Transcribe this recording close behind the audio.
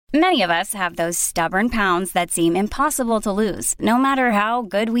Many of us have those stubborn pounds that seem impossible to lose, no matter how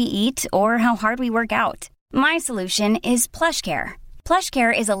good we eat or how hard we work out. My solution is PlushCare.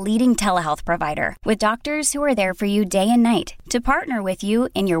 PlushCare is a leading telehealth provider with doctors who are there for you day and night to partner with you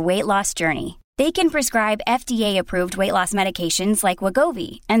in your weight loss journey. They can prescribe FDA-approved weight loss medications like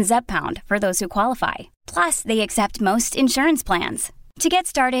Wegovy and Zepbound for those who qualify. Plus, they accept most insurance plans. To get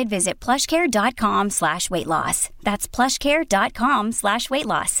started, visit plushcare.com/weight loss. That's plushcare.com/weight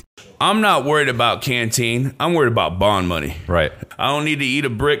loss. I'm not worried about canteen. I'm worried about bond money. Right. I don't need to eat a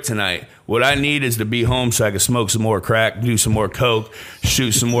brick tonight. What I need is to be home so I can smoke some more crack, do some more coke,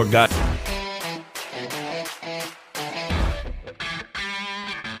 shoot some more guys.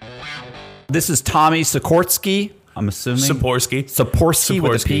 This is Tommy Sikorsky, I'm assuming. Sikorsky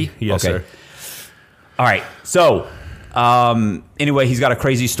with a P? Yes, okay. sir. All right. So, anyway, he's got a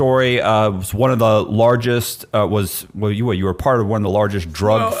crazy story. Was one of the largest, you were part of one of the largest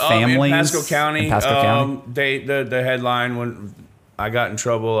drug families. In Pasco County. In Pasco County? The headline when I got in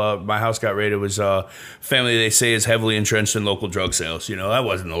trouble, my house got raided, was a family they say is heavily entrenched in local drug sales. You know, that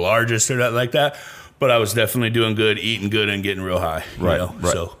wasn't the largest or nothing like that. But I was definitely doing good, eating good, and getting real high. Right.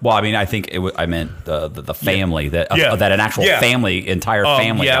 So, well, I mean, I think I meant the family that an actual family, entire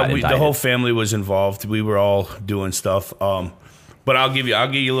family. Got indicted. The whole family was involved. We were all doing stuff. But I'll give you a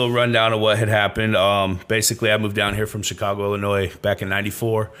little rundown of what had happened. Basically, I moved down here from Chicago, Illinois, back in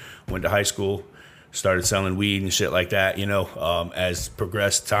 '94. Went to high school. Started selling weed and shit like that, as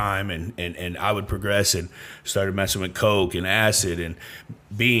progressed time and I would progress and started messing with coke and acid and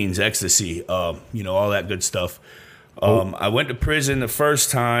beans, ecstasy, all that good stuff. I went to prison the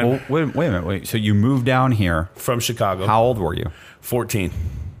first time. Wait a minute. So you moved down here from Chicago. How old were you? 14.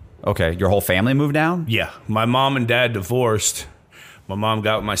 Okay. Your whole family moved down? Yeah. My mom and dad divorced. My mom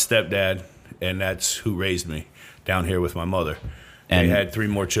got with my stepdad, and that's who raised me down here with my mother. And they had 3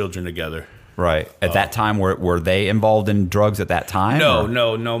 more children together. Right. At that time, were they involved in drugs at that time?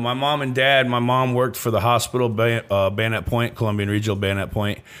 No. My mom and dad, my mom worked for the hospital, Bayonet Point, Columbian Regional Bayonet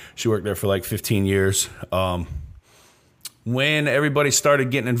Point. She worked there for like 15 years. When everybody started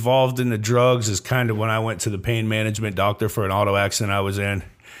getting involved in the drugs is kind of when I went to the pain management doctor for an auto accident I was in.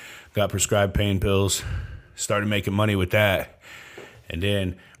 Got prescribed pain pills. Started making money with that. And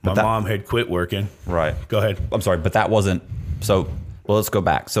then my mom had quit working. Right. Go ahead. I'm sorry, but that wasn't... So, well, let's go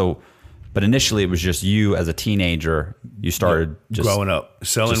back. So... But initially, it was just you as a teenager. You started just growing up,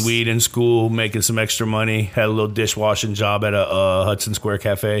 selling weed in school, making some extra money. Had a little dishwashing job at a Hudson Square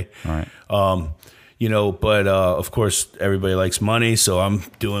Cafe. All right. But of course, everybody likes money, so I'm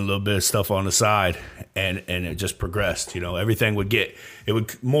doing a little bit of stuff on the side, and it just progressed. Everything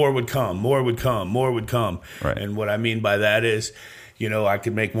more would come. Right. And what I mean by that is, I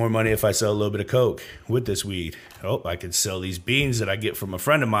could make more money if I sell a little bit of coke with this weed. Oh, I could sell these beans that I get from a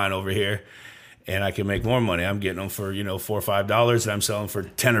friend of mine over here, and I can make more money. I'm getting them for $4 or $5, and I'm selling for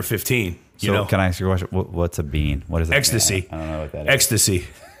 10 or 15. So can I ask you a question? What's a bean? What is that? Ecstasy. I don't know what that is. Ecstasy.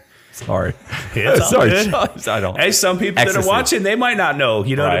 Sorry. Sorry. I don't. Hey, some people that are watching, they might not know.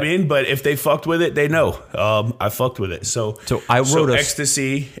 You know what I mean? But if they fucked with it, they know. I fucked with it. So I wrote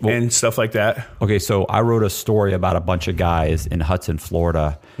ecstasy and stuff like that. Okay, so I wrote a story about a bunch of guys in Hudson,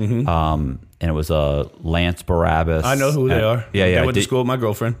 Florida. Mm-hmm. And it was Lance Barabbas. I know who they are. Yeah. I went to school with my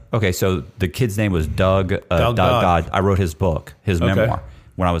girlfriend. Okay, so the kid's name was Doug. Dodd. I wrote his book, his memoir,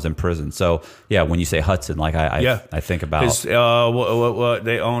 when I was in prison. So yeah, when you say Hudson, like I think about his, what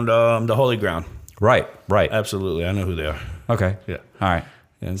they owned the Holy Ground. Right. Absolutely, I know who they are. Okay. Yeah. All right.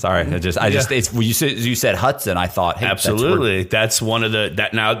 Sorry, it's when you said Hudson, I thought, hey, absolutely, that's one of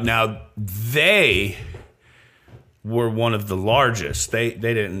now they were one of the largest. They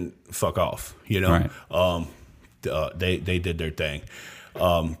didn't fuck off, Right. They did their thing.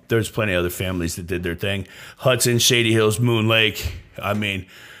 There's plenty of other families that did their thing. Hudson, Shady Hills, Moon Lake. I mean,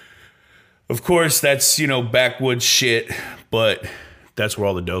 of course, that's backwoods shit, but that's where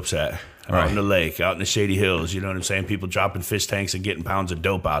all the dope's at. Out in the lake, out in the Shady Hills, you know what I'm saying? People dropping fish tanks and getting pounds of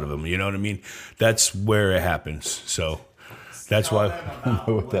dope out of them, you know what I mean? That's where it happens. So that's why. I don't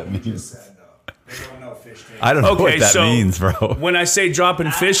know what that means. I don't know what that means, bro. When I say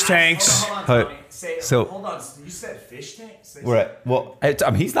dropping fish tanks. Hold on. You said fish tanks? Right. Well,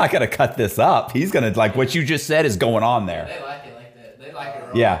 he's not going to cut this up. He's going to, like, what you just said is going on there. They like it like that. They like it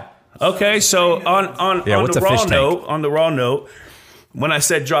raw. Yeah. Okay, so on the raw note, when I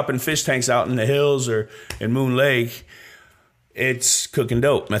said dropping fish tanks out in the hills or in Moon Lake, it's cooking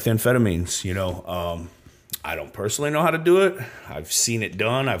dope, methamphetamines, I don't personally know how to do it. I've seen it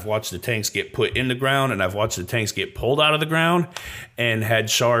done. I've watched the tanks get put in the ground, and I've watched the tanks get pulled out of the ground and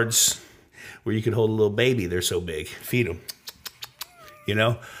had shards where you could hold a little baby. They're so big. Feed them. you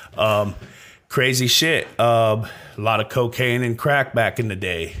know? Crazy shit. A lot of cocaine and crack back in the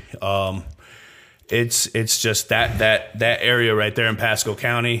day. It's just that area right there in Pasco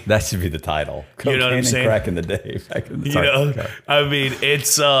County. That should be the title. You know what I'm saying? Crack in the day. Back in the You know, okay. I mean,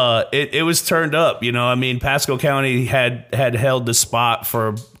 it was turned up. You know, I mean, Pasco County had held the spot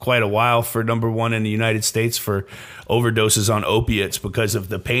for quite a while for #1 in the United States for overdoses on opiates because of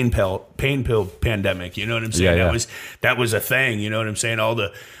the pain pill pandemic. You know what I'm saying? Yeah. That was a thing. You know what I'm saying? All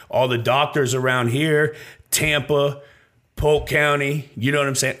the doctors around here, Tampa, Polk County, you know what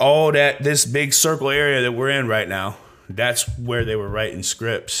I'm saying? All this big circle area that we're in right now, that's where they were writing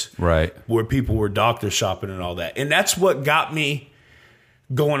scripts. Right. Where people were doctor shopping and all that. And that's what got me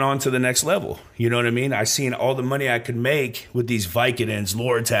going on to the next level. You know what I mean? I seen all the money I could make with these Vicodins,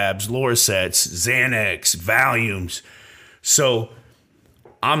 Loratabs, Loracets, Xanax, Valiums. So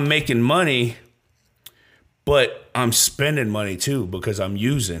I'm making money, but I'm spending money too because I'm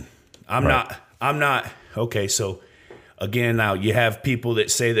using. I'm not, okay, so again, now you have people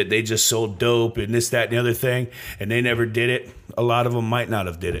that say that they just sold dope and this, that, and the other thing, and they never did it. A lot of them might not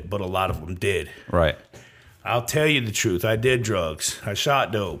have did it, but a lot of them did. Right. I'll tell you the truth. I did drugs. I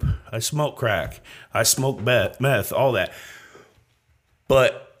shot dope. I smoked crack. I smoked meth, all that.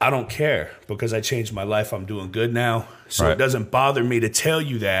 But I don't care because I changed my life. I'm doing good now. So Right. It doesn't bother me to tell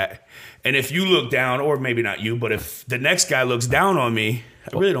you that. And if you look down, or maybe not you, but if the next guy looks down on me,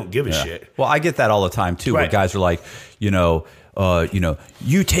 I really don't give a shit. Well, I get that all the time too, where Right. guys are like,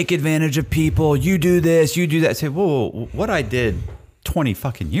 you take advantage of people, you do this, you do that. Say, whoa, what I did 20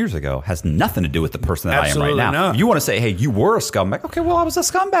 fucking years ago has nothing to do with the person that Absolutely I am right now. not. You want to say, hey, you were a scumbag. Okay, well, I was a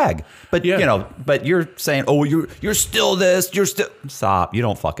scumbag. But but you're saying, oh, you're still this, you're still stop. You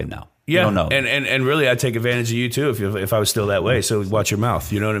don't fucking know. Yeah, You don't know. and really, I'd take advantage of you too if I was still that way. So watch your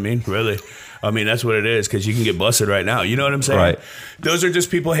mouth. You know what I mean? Really, I mean that's what it is because you can get busted right now. You know what I'm saying? Right. Those are just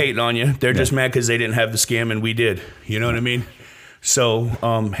people hating on you. They're just mad because they didn't have the scam and we did. You know what I mean? So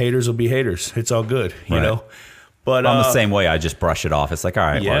haters will be haters. It's all good. You Right. know. But I'm the same way. I just brush it off. It's like, all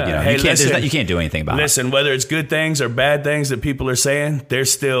right, well, Hey, you can't do anything about it. Listen, whether it's good things or bad things that people are saying, they're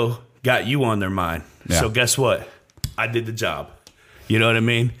still got you on their mind. Yeah. So guess what? I did the job. You know what I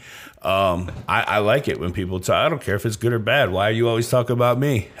mean? I like it when people talk. I don't care if it's good or bad. Why are you always talking about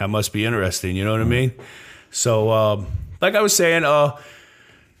me? That must be interesting. You know what I mean? So, like I was saying,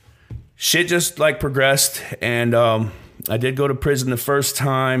 shit just like progressed, and I did go to prison the first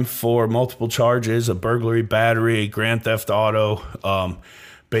time for multiple charges: a burglary, battery, grand theft auto,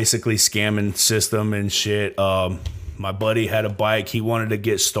 basically scamming system and shit. My buddy had a bike he wanted to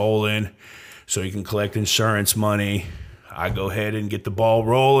get stolen so he can collect insurance money. I go ahead and get the ball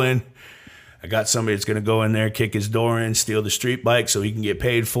rolling. I got somebody that's going to go in there, kick his door in, steal the street bike so he can get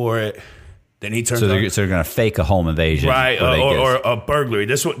paid for it. Then he turns So they're going to fake a home invasion. right, or a burglary.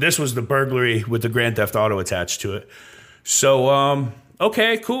 This was the burglary with the grand theft auto attached to it. So,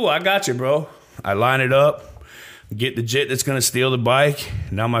 okay, cool. I got you, bro. I line it up, get the jit that's going to steal the bike.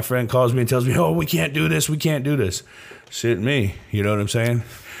 Now my friend calls me and tells me, oh, we can't do this. We can't do this. Shit me. You know what I'm saying?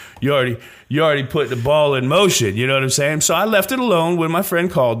 You already put the ball in motion. You know what I'm saying? So I left it alone when my friend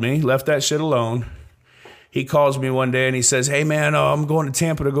called me, left that shit alone. He calls me one day and he says, hey, man, I'm going to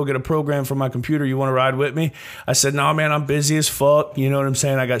Tampa to go get a program for my computer. You want to ride with me? I said, no, man, I'm busy as fuck. You know what I'm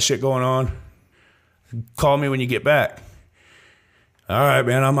saying? I got shit going on. Call me when you get back. All right,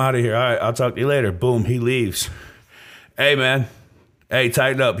 man, I'm out of here. All right, I'll talk to you later. Boom, he leaves. Hey, man. Hey,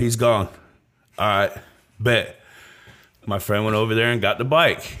 tighten up. He's gone. All right, bet. My friend went over there and got the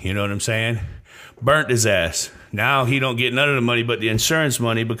bike. You know what I'm saying? Burnt his ass. Now he don't get none of the money but the insurance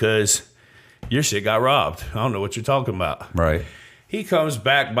money because your shit got robbed. I don't know what you're talking about. Right. He comes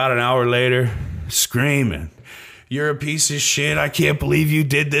back about an hour later screaming, you're a piece of shit. I can't believe you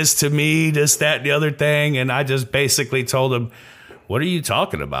did this to me, this, that, and the other thing. And I just basically told him, what are you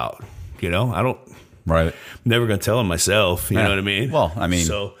talking about? You know, I'm never going to tell him myself. You know what I mean? Well, I mean,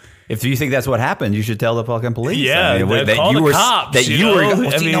 so if you think that's what happened, you should tell the fucking police. Yeah, I mean, call the cops.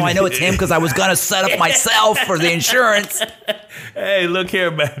 I know it's him because I was going to set up myself for the insurance. Hey, look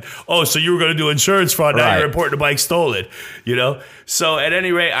here, man. Oh, so you were going to do insurance fraud. Now you're reporting the bike stolen, you know? So at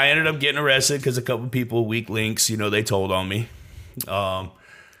any rate, I ended up getting arrested because a couple people, weak links, you know, they told on me.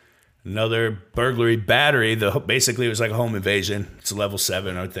 Another burglary, battery. Basically, it was like a home invasion. It's a level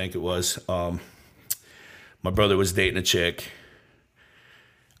 7, I think it was. My brother was dating a chick.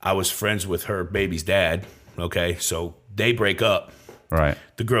 I was friends with her baby's dad. Okay, so they break up. Right.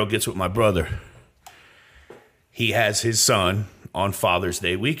 The girl gets with my brother. He has his son on Father's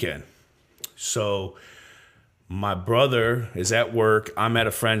Day weekend. So my brother is at work. I'm at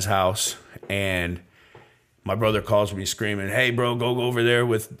a friend's house. And my brother calls me screaming, "Hey, bro, go over there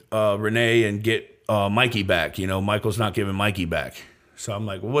with Renee and get Mikey back. You know, Michael's not giving Mikey back." So I'm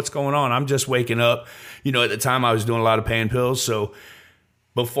like, well, what's going on? I'm just waking up. You know, at the time I was doing a lot of pain pills. So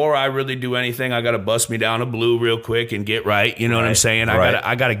before I really do anything, I got to bust me down a blue real quick and get right. You know what I'm saying?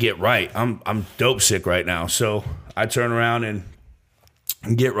 I got to get right. I'm dope sick right now. So I turn around and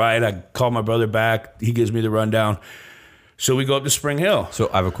get right. I call my brother back. He gives me the rundown. So we go up to Spring Hill. So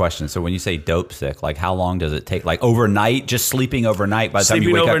I have a question. So when you say dope sick, like how long does it take? Like overnight, just sleeping overnight? By the time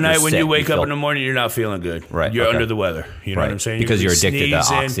you wake overnight, up, when you wake up in the morning, you're not feeling good. Right. You're under the weather. You know what I'm saying? Because you're addicted to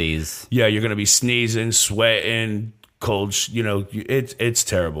sneezing. oxys. Yeah, you're going to be sneezing, sweating, cold. You know, it's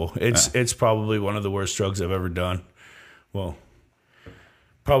terrible. It's probably one of the worst drugs I've ever done. Well,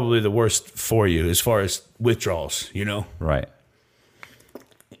 probably the worst for you as far as withdrawals, you know? Right.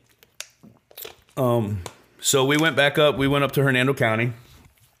 So we went back up. We went up to Hernando County,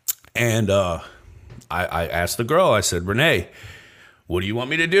 and I asked the girl. I said, "Renee, what do you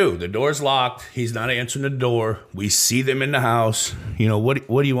want me to do? The door's locked. He's not answering the door. We see them in the house. You know, what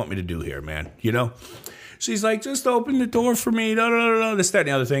do you want me to do here, man? You know?" She's like, "Just open the door for me. Da, da, da, da, this, that, and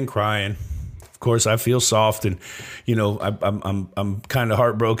the other thing," crying. Of course, I feel soft, and you know, I'm kind of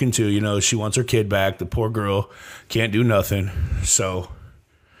heartbroken too. You know, she wants her kid back. The poor girl can't do nothing. So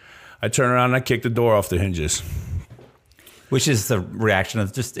I turn around and I kick the door off the hinges. Which is the reaction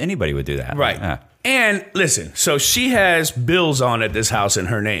of just anybody would do that. Right. Yeah. And listen, so she has bills on at this house in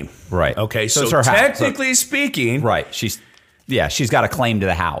her name. Right. Okay. So it's her technically speaking. Right. She's got a claim to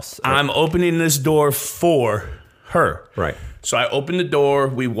the house. I'm opening this door for her. Right. So I open the door.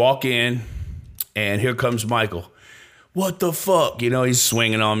 We walk in. And here comes Michael. "What the fuck?" You know, he's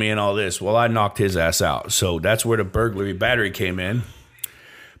swinging on me and all this. Well, I knocked his ass out. So that's where the burglary battery came in.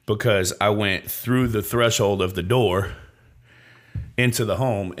 Because I went through the threshold of the door into the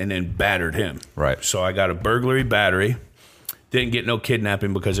home and then battered him. Right. So I got a burglary battery. Didn't get no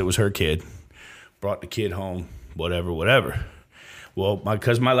kidnapping because it was her kid. Brought the kid home, whatever. Well,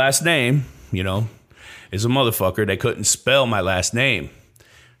 because my last name, you know, is a motherfucker, they couldn't spell my last name.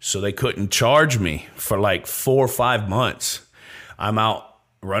 So they couldn't charge me for like 4 or 5 months. I'm out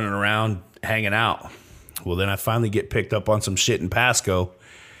running around, hanging out. Well, then I finally get picked up on some shit in Pasco.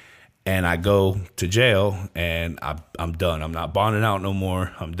 And I go to jail, and I'm done. I'm not bonding out no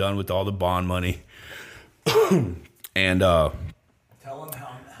more. I'm done with all the bond money. And tell them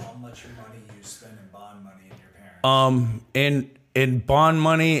how much money you spend in bond money in your parents. In bond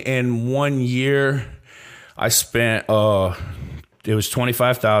money in 1 year, I spent it was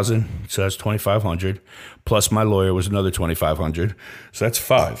 $25,000, so that's $2,500. Plus my lawyer was another $2,500, so that's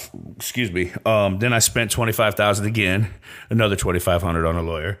 $5,000. Excuse me. Then I spent $25,000 again, another $2,500 on a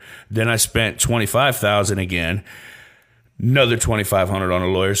lawyer. Then I spent $25,000 again, another $2,500 on a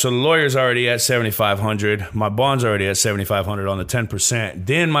lawyer. So the lawyer's already at $7,500. My bond's already at $7,500 on the 10%.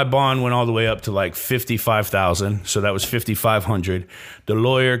 Then my bond went all the way up to like $55,000, so that was $5,500. The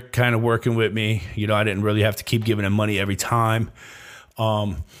lawyer kind of working with me. You know, I didn't really have to keep giving him money every time.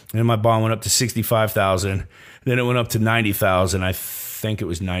 And my bond went up to $65,000. Then it went up to $90,000. I think it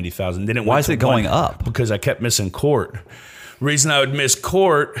was $90,000. Then it went Why is it going up? Because I kept missing court. Reason I would miss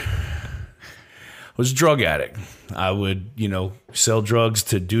court was drug addict. I would, you know, sell drugs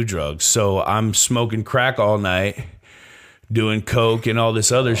to do drugs. So I'm smoking crack all night, doing coke and all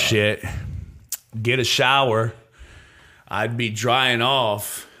this other shit. Get a shower. I'd be drying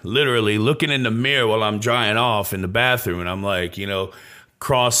off, literally looking in the mirror while I'm drying off in the bathroom. And I'm like, you know,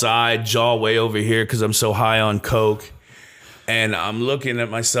 cross-eyed, jaw way over here because I'm so high on coke. And I'm looking at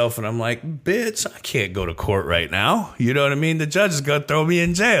myself and I'm like, bitch, I can't go to court right now. You know what I mean? The judge is going to throw me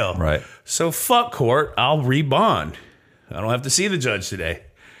in jail. Right. So fuck court. I'll rebond. I don't have to see the judge today.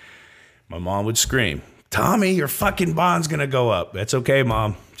 My mom would scream, "Tommy, your fucking bond's going to go up." "That's okay,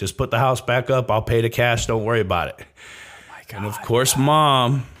 Mom. Just put the house back up. I'll pay the cash. Don't worry about it." Oh my God. And of course,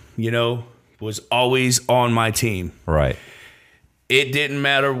 Mom, you know, was always on my team. Right. It didn't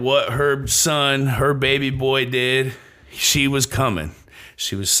matter what her son, her baby boy did. She was coming.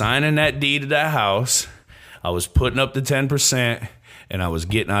 She was signing that deed to that house. I was putting up the 10%, and I was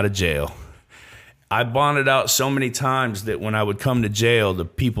getting out of jail. I bonded out so many times that when I would come to jail, the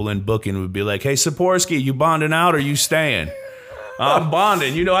people in booking would be like, "Hey, Saporsky, you bonding out or you staying?" "I'm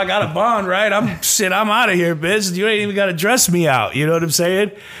bonding. You know, I got a bond, right? I'm out of here, bitch. You ain't even got to dress me out." You know what I'm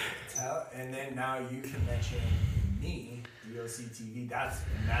saying? And then now you can mention me, DOC TV.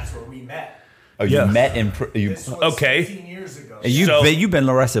 That's where we met. Oh, you met in... This was Okay. 15 years ago. You've been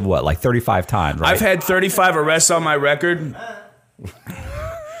arrested, what, like 35 times, right? I've had 35 arrests on my record.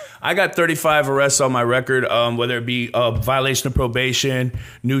 I got 35 arrests on my record, whether it be violation of probation,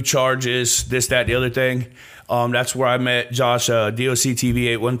 new charges, this, that, the other thing. That's where I met Josh, DOC TV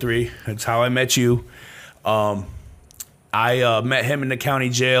 813. That's how I met you. I met him in the county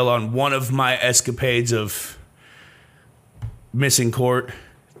jail on one of my escapades of missing court,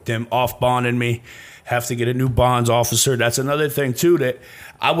 them off-bonding me, have to get a new bonds officer. That's another thing, too, that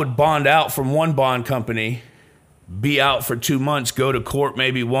I would bond out from one bond company, be out for 2 months, go to court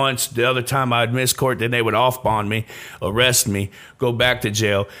maybe once. The other time I'd miss court, then they would off-bond me, arrest me, go back to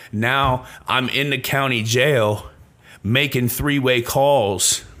jail. Now I'm in the county jail making three-way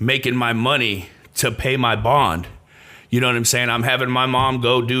calls, making my money to pay my bond. You know what I'm saying? I'm having my mom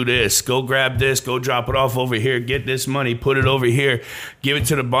go do this, go grab this, go drop it off over here, get this money, put it over here, give it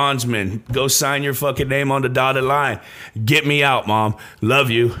to the bondsman, go sign your fucking name on the dotted line. Get me out, Mom. Love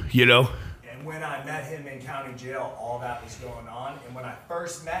you, you know? And when I met him in county jail, all that was going on. And when I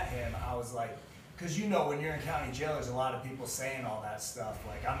first met him, I was like, because you know when you're in county jail, there's a lot of people saying all that stuff,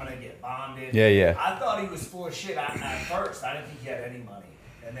 like, I'm going to get bonded. Yeah. I thought he was full of shit at first. I didn't think he had any money.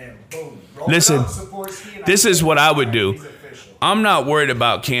 And then, boom, listen, this is what I would do. I'm not worried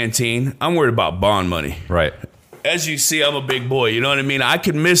about canteen. I'm worried about bond money. Right. As you see, I'm a big boy. You know what I mean? I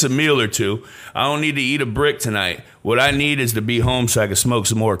could miss a meal or two. I don't need to eat a brick tonight. What I need is to be home so I can smoke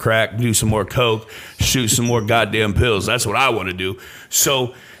some more crack, do some more coke, shoot some more goddamn pills. That's what I want to do.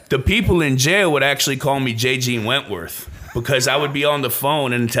 So the people in jail would actually call me J. Gene Wentworth because I would be on the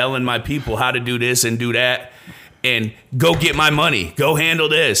phone and telling my people how to do this and do that. And go get my money. Go handle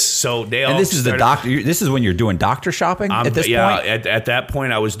this. So they all. And this is the doctor. This is when you're doing doctor shopping at this point. At that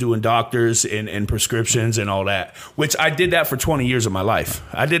point, I was doing doctors and prescriptions and all that. Which I did that for 20 years of my life.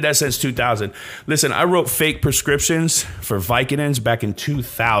 I did that since 2000. Listen, I wrote fake prescriptions for Vicodins back in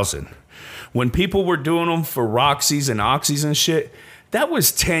 2000. When people were doing them for Roxy's and Oxys and shit, that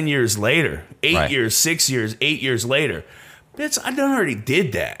was 10 years later. 8 years, 6 years, 8 years later. I done already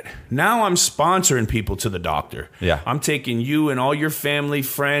did that. Now I'm sponsoring people to the doctor. Yeah. I'm taking you and all your family,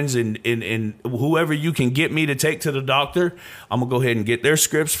 friends, and whoever you can get me to take to the doctor. I'm going to go ahead and get their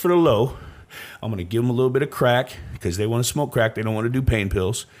scripts for the low. I'm going to give them a little bit of crack because they want to smoke crack. They don't want to do pain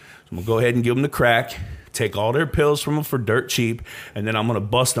pills. So I'm going to go ahead and give them the crack, take all their pills from them for dirt cheap, and then I'm going to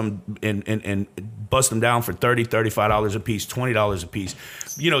bust them and bust them down for $30, $35 a piece, $20 a piece.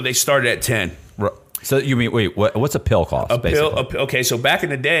 You know, they started at 10. So you mean, wait, what's a pill cost? Okay, so back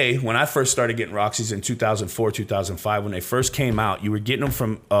in the day, when I first started getting Roxy's in 2004, 2005, when they first came out, you were getting them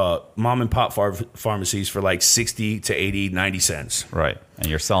from mom and pop pharmacies for like 60 to 80, 90 cents. Right. And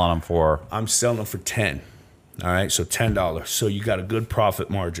you're selling them for? I'm selling them for 10. All right, so $10. So you got a good profit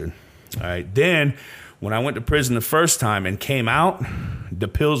margin. All right. Then when I went to prison the first time and came out, the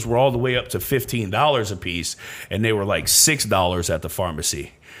pills were all the way up to $15 a piece, and they were like $6 at the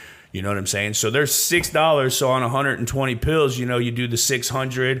pharmacy. You know what I'm saying? So there's $6. So on 120 pills, you know, you do the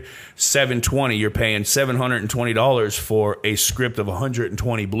 600, 720. You're paying $720 for a script of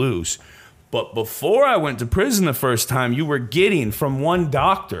 120 blues. But before I went to prison the first time, you were getting from one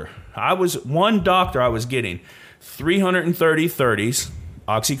doctor. I was getting 330 30s,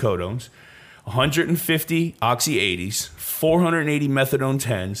 oxycodones, 150 oxy 80s, 480 methadone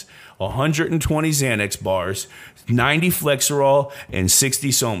 10s, 120 Xanax bars, 90 Flexerol, and 60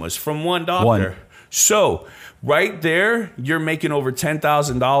 Somas from one doctor. So right there, you're making over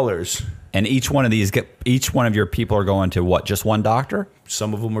 $10,000. And each one of your people are going to what? Just one doctor?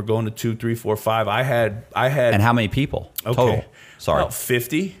 Some of them are going to 2, 3, 4, 5. I had. And how many people total? Sorry,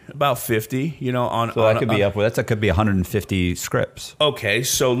 about 50. You know, that could be 150 scripts. Okay,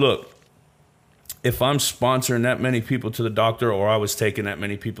 so look. If I'm sponsoring that many people to the doctor, or I was taking that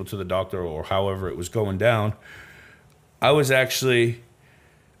many people to the doctor, or however it was going down, I was actually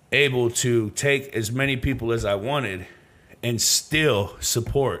able to take as many people as I wanted and still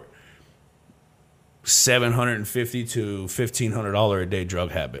support $750 to $1,500 a day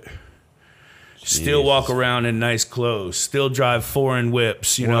drug habit. Jeez. Still walk around in nice clothes. Still drive foreign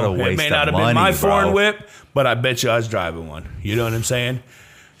whips. You know, it may not have been my foreign whip, but I bet you I was driving one. You know what I'm saying?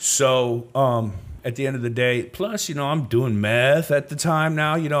 So, at the end of the day, plus, you know, I'm doing meth at the time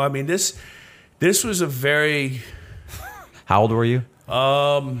now. You know, I mean, this was a very... How old were you?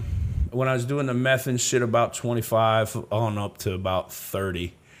 When I was doing the meth and shit, about 25 on up to about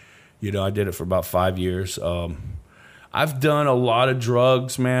 30. You know, I did it for about 5 years. I've done a lot of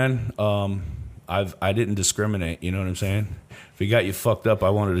drugs, man. I didn't discriminate, you know what I'm saying? If it got you fucked up, I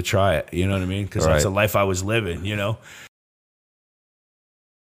wanted to try it, you know what I mean? Because that's the life I was living, you know?